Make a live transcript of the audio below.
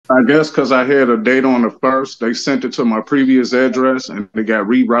I guess because I had a date on the first, they sent it to my previous address and it got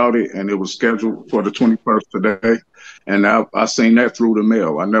rerouted and it was scheduled for the 21st today. And I seen that through the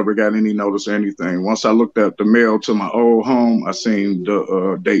mail. I never got any notice or anything. Once I looked at the mail to my old home, I seen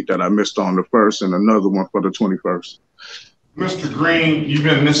the date that I missed on the first and another one for the 21st. Mr. Green, you've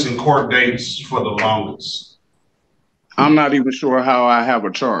been missing court dates for the longest. I'm not even sure how I have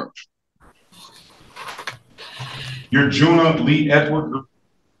a charge. You're Juna Lee Edward.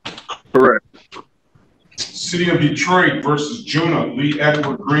 Correct. City of Detroit versus Juna Lee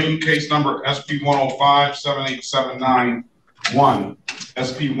Edward Green, case number SP 105-78791,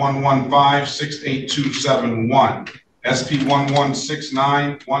 SP 115-68271, SP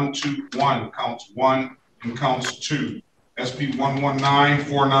 1169121, counts 1 and counts 2, SP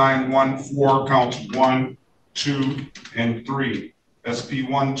 1194914, counts 1, 2, and 3, SP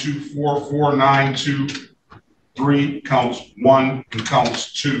 124493, counts 1 and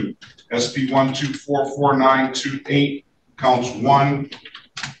counts 2. SP 1244928, counts 1,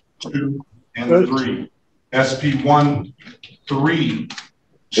 2, and 3. SP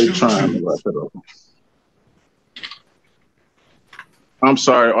 13222. I'm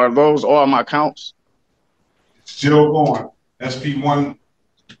sorry, are those all my counts? Still going. SP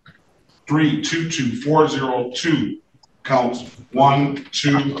 1322402, counts 1,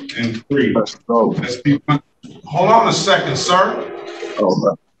 2, and 3. Let's go. SP 1. Hold on a second, sir.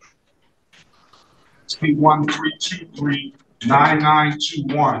 Okay. SP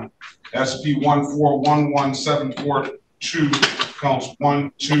 13239921, SP 1411742, counts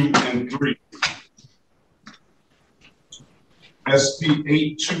 1, 2, and 3. SP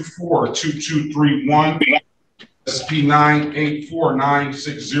 8242231, SP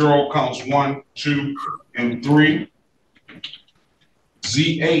 984960, counts 1, 2, and 3.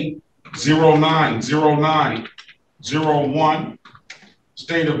 Z8090901,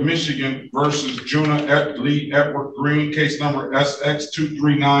 State of Michigan versus Juna Lee Edward Green, case number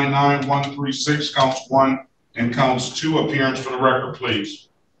SX2399136, counts 1 and counts 2. Appearance for the record, please.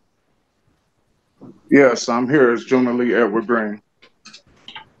 Yes, I'm here. It's Juna Lee Edward Green.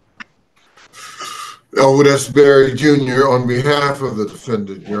 Elwood S. Berry Jr. on behalf of the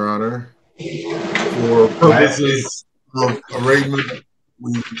defendant, Your Honor. For purposes of arraignment,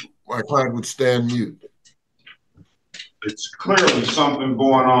 my client would stand mute. It's clearly something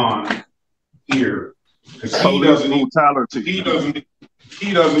going on here. He doesn't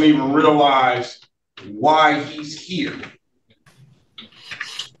even realize why he's here.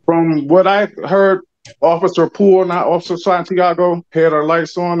 From what I heard, Officer Poole, not Officer Santiago, had her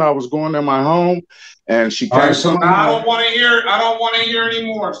lights on. I was going in my home, and she came. All right, so now I don't want to hear. I don't want to hear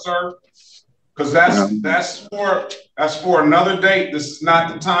anymore, sir, because that's for another date. This is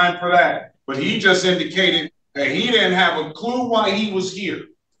not the time for that. But he just indicated that he didn't have a clue why he was here.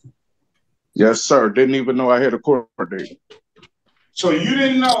 Yes, sir. Didn't even know I had a court date. So you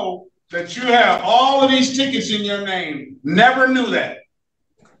didn't know that you have all of these tickets in your name. Never knew that.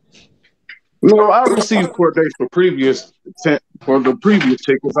 No, I received court dates for the previous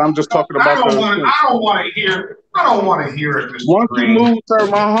tickets. I'm just talking about. I don't want to hear it. Mr. Once you Green. moved, sir,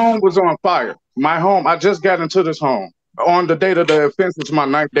 my home was on fire. My home. I just got into this home. On the date of the offense, it's my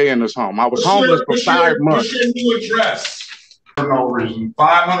 9th day in this home. I was homeless for 5 months. What's your new address? For no reason.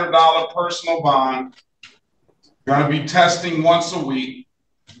 $500 personal bond. Going to be testing once a week.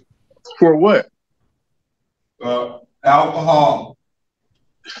 For what? Alcohol.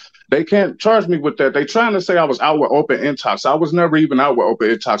 They can't charge me with that. They trying to say I was out with open intox. I was never even out with open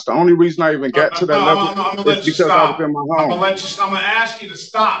intox. The only reason I even got to that level is because I was in my home. I'm gonna ask you to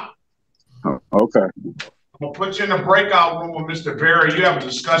stop. Oh, okay. I'm gonna put you in the breakout room with Mr. Berry. You have a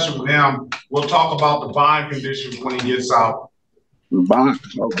discussion with him. We'll talk about the bond conditions when he gets out. Bond.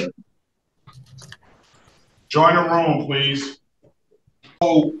 Okay. Join the room, please.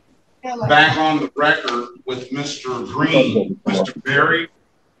 So, back on the record with Mr. Green. Mr. Berry.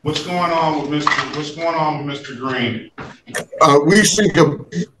 What's going on with Mr. Green? We seek a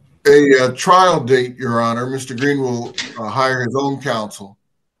trial date, Your Honor. Mr. Green will hire his own counsel.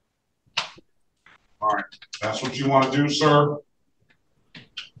 All right, that's what you want to do, sir?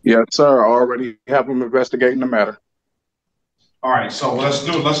 Yes, sir. I already have them investigating the matter. All right, so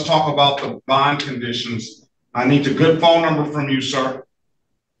let's talk about the bond conditions. I need a good phone number from you, sir.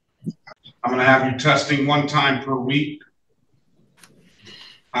 I'm going to have you testing 1 time per week.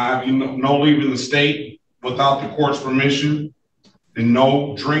 No leaving the state without the court's permission, and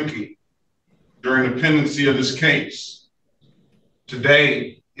no drinking during the pendency of this case.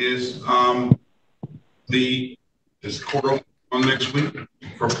 Today is is court on next week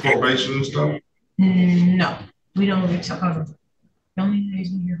for probation and stuff? No, we don't reach out.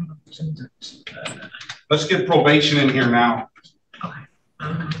 Let's get probation in here now.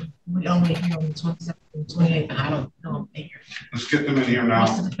 We only here on the 27th and 28th. I don't know. Let's get them in here now.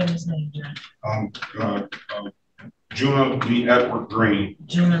 What's the defendant's name, John? Juna Lee Edward Green.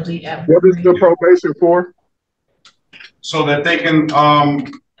 Juna Lee Edward. What is the probation for? So that they can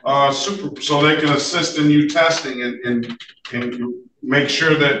so they can assist in you testing and make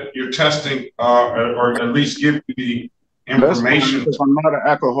sure that you're testing or at least give you the information. I'm not an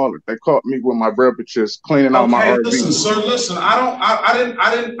alcoholic. They caught me with my beverages cleaning out my RV. Listen, sir. Listen, I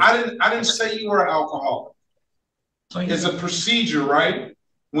didn't say you were an alcoholic. It's a procedure, right?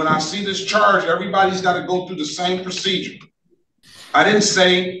 When I see this charge, everybody's got to go through the same procedure. I didn't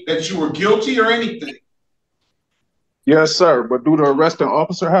say that you were guilty or anything. Yes, sir. But do the arresting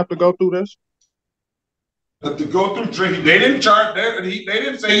officer have to go through this? To go through drinking, they didn't charge. They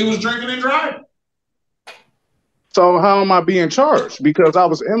didn't say he was drinking and driving. So how am I being charged? Because I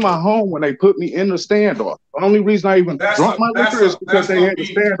was in my home when they put me in the standoff. The only reason I even drunk my liquor is because they had the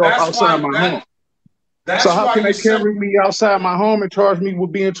standoff outside my home. So how can they carry me outside my home and charge me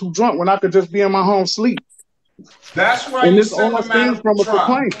with being too drunk when I could just be in my home sleep? That's why and you this all stems from a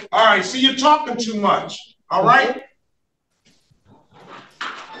complaint. All right, see, you're talking too much. All right.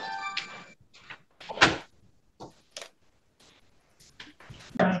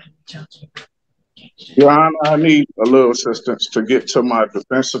 Your Honor, I need a little assistance to get to my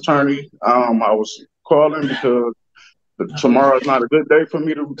defense attorney. I was calling because tomorrow is not a good day for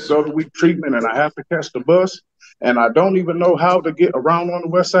me to go to week treatment, and I have to catch the bus. And I don't even know how to get around on the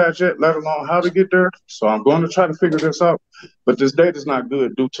west side yet, let alone how to get there. So I'm going to try to figure this out. But this date is not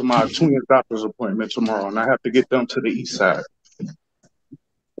good due to my twin doctor's appointment tomorrow, and I have to get them to the east side.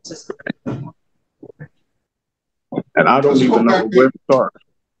 And I don't even know where to start.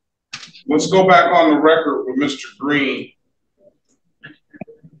 Let's go back on the record with Mr. Green.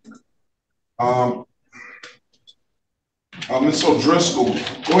 Ms. O'Driscoll,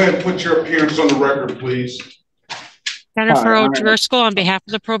 go ahead and put your appearance on the record, please. Jennifer O'Driscoll on behalf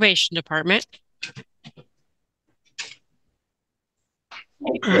of the probation department.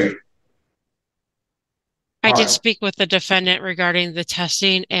 Okay. I did speak with the defendant regarding the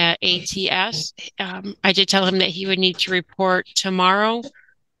testing at ATS. I did tell him that he would need to report tomorrow,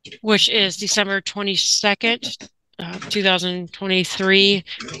 which is December 22nd, 2023.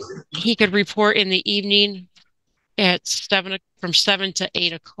 He could report in the evening at from 7 to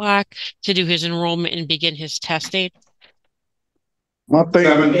 8 o'clock to do his enrollment and begin his testing. My thing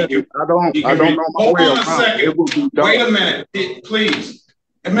is, I don't know my way around. Wait a minute, please.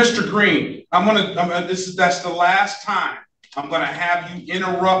 And Mr. Green, that's the last time I'm gonna have you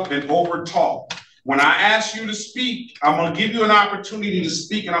interrupt and over talk. When I ask you to speak, I'm gonna give you an opportunity to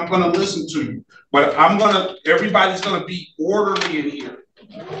speak and I'm gonna listen to you. But everybody's gonna be orderly in here.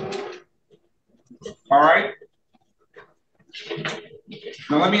 All right?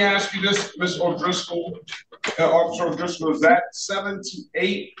 Now let me ask you this, Ms. O'Driscoll, Officer O'Driscoll, is that 7 to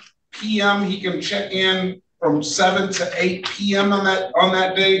 8 p.m. he can check in from 7 to 8 p.m. on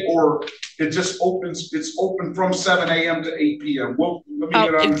that day, or it just opens? It's open from 7 a.m. to 8 p.m. Well, let me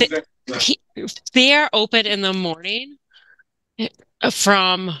get understand. They are open in the morning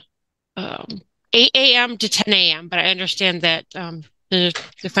from 8 a.m. to 10 a.m. But I understand that the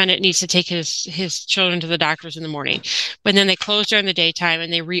defendant needs to take his children to the doctors in the morning. But then they close during the daytime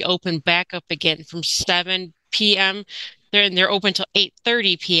and they reopen back up again from 7 p.m. They're open till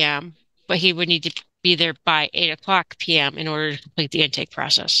 8:30 p.m. But he would need to be there by 8 o'clock p.m. in order to complete the intake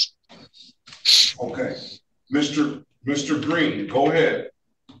process. Okay. Mr. Green, go ahead.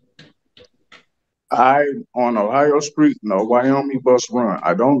 I'm on Ohio Street, no Wyoming bus run.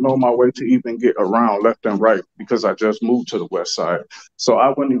 I don't know my way to even get around left and right because I just moved to the west side. So I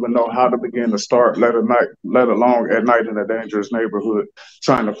wouldn't even know how to begin to start, let alone at night in a dangerous neighborhood,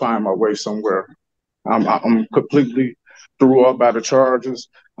 trying to find my way somewhere. I'm completely threw up by the charges.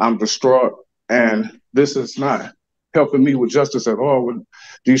 I'm distraught, and this is not helping me with justice at all.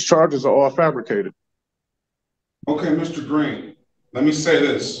 These charges are all fabricated. Okay, Mr. Green, let me say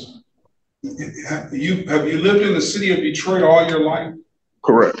this. Have you lived in the city of Detroit all your life?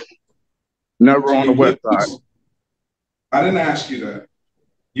 Correct. Never on the west side. I didn't ask you that.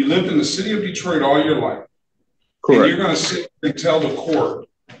 You lived in the city of Detroit all your life. Correct. And you're going to sit and tell the court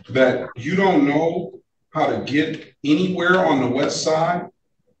that you don't know how to get anywhere on the west side?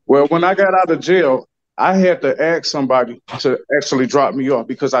 Well, when I got out of jail, I had to ask somebody to actually drop me off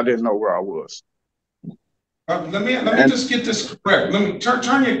because I didn't know where I was. Let me just get this correct. Let me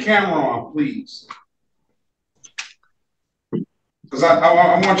turn your camera on, please, because I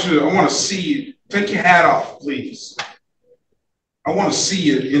want to see you. Take your hat off, please. I want to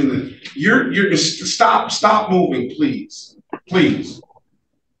see it in the. You're stop moving, please, please.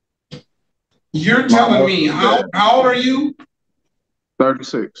 You're telling me how old are you?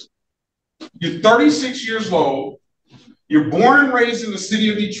 36. You're 36 years old. You're born and raised in the city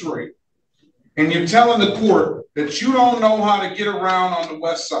of Detroit, and you're telling the court that you don't know how to get around on the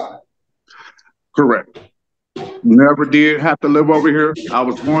west side. Correct. Never did have to live over here. I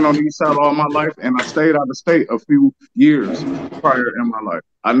was born on the east side all my life, and I stayed out of state a few years prior in my life.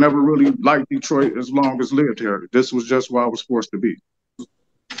 I never really liked Detroit as long as lived here. This was just where I was forced to be.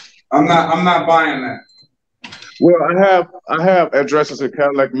 I'm not buying that. Well, I have addresses in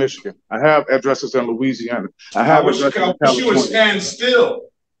Cadillac, Michigan. I have addresses in Louisiana. I wish you would stand still.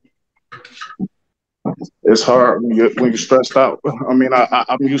 It's hard when you're stressed out. I mean,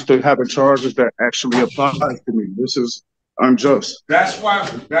 I'm used to having charges that actually apply to me. This is unjust. That's why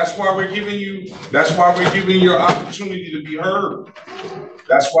we're giving you. That's why we're giving you your opportunity to be heard.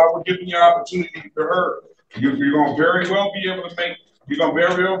 That's why we're giving you your opportunity to be heard. You're going to very well be able to make. You're going to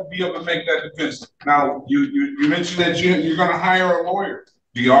very well be able to make that defense. Now, you mentioned that you're going to hire a lawyer.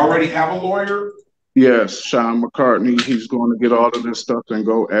 Do you already have a lawyer? Yes, Sean McCartney. He's going to get all of this stuff and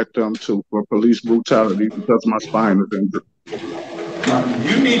go at them for police brutality because my spine is injured.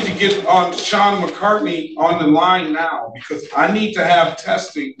 You need to get on Sean McCartney on the line now because I need to have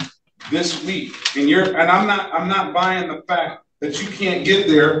testing this week. And I'm not buying the fact that you can't get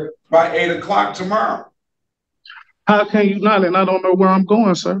there by 8 o'clock tomorrow. How can you not? And I don't know where I'm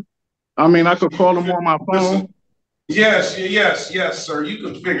going, sir. I mean, I could call him on my phone. Yes, sir. You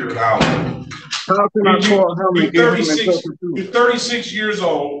can figure it out. How can I call him and get him in touch with you? You're 36 years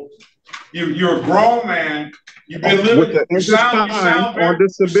old. You're a grown man. You've been living with the injured spine on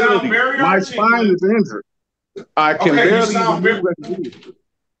disability. My spine is injured. I can barely.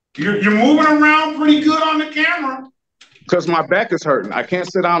 You're moving around pretty good on the camera. Because my back is hurting. I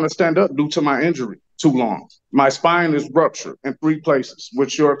can't sit down and stand up due to my injury too long. My spine is ruptured in 3 places,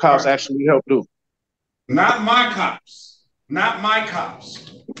 which your cops actually helped do. Not my cops. Not my cops.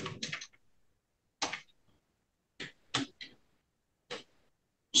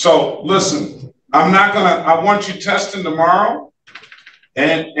 So listen, I want you testing tomorrow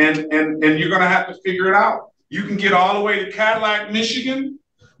and you're gonna have to figure it out. You can get all the way to Cadillac, Michigan.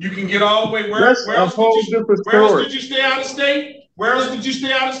 You can get all the way where else did you stay out of state? Where else did you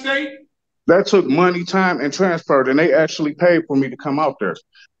stay out of state? That took money, time, and transferred, and they actually paid for me to come out there.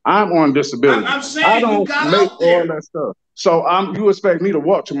 I'm on disability. I'm saying I don't you got make out there. all that stuff. So you expect me to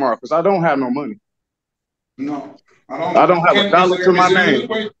walk tomorrow because I don't have no money. No, I don't have a dollar to my name.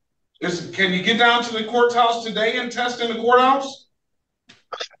 Can you get down to the courthouse today and test in the courthouse?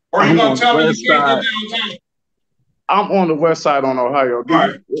 Or are you going to tell me you can't get downtown? I'm on the west side on Ohio.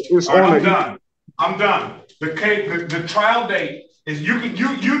 Right. I'm done. The trial date is you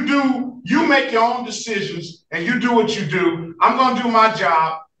make your own decisions and you do what you do. I'm going to do my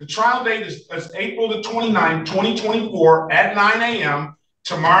job. The trial date is April the 29th, 2024 at 9 a.m.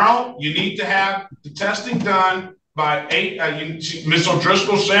 Tomorrow, you need to have the testing done by 8. Ms.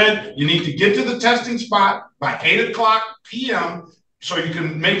 O'Driscoll said you need to get to the testing spot by 8 o'clock p.m. so you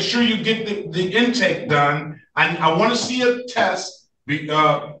can make sure you get the intake done. And I want to see a test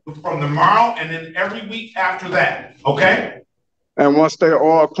from tomorrow and then every week after that. Okay? And once they're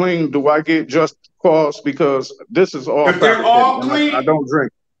all clean, do I get just cause? Because this is all. If they're all clean, I don't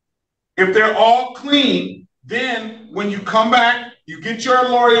drink. If they're all clean, then when you come back, you get your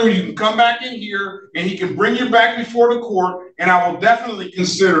lawyer, you can come back in here and he can bring you back before the court. And I will definitely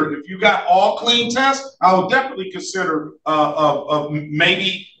consider, if you got all clean tests, I will definitely consider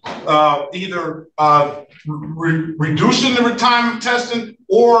maybe either reducing the time of testing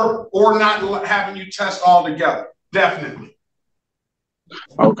or not having you test altogether. Definitely.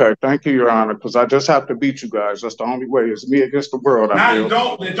 Okay, thank you, Your Honor, because I just have to beat you guys. That's the only way. It's me against the world.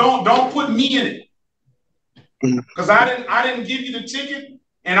 Don't put me in it. Because I didn't give you the ticket,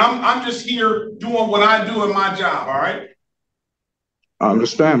 and I'm just here doing what I do in my job. All right.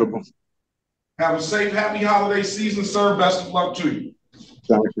 Understandable. Have a safe, happy holiday season, sir. Best of luck to you.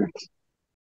 Thank you.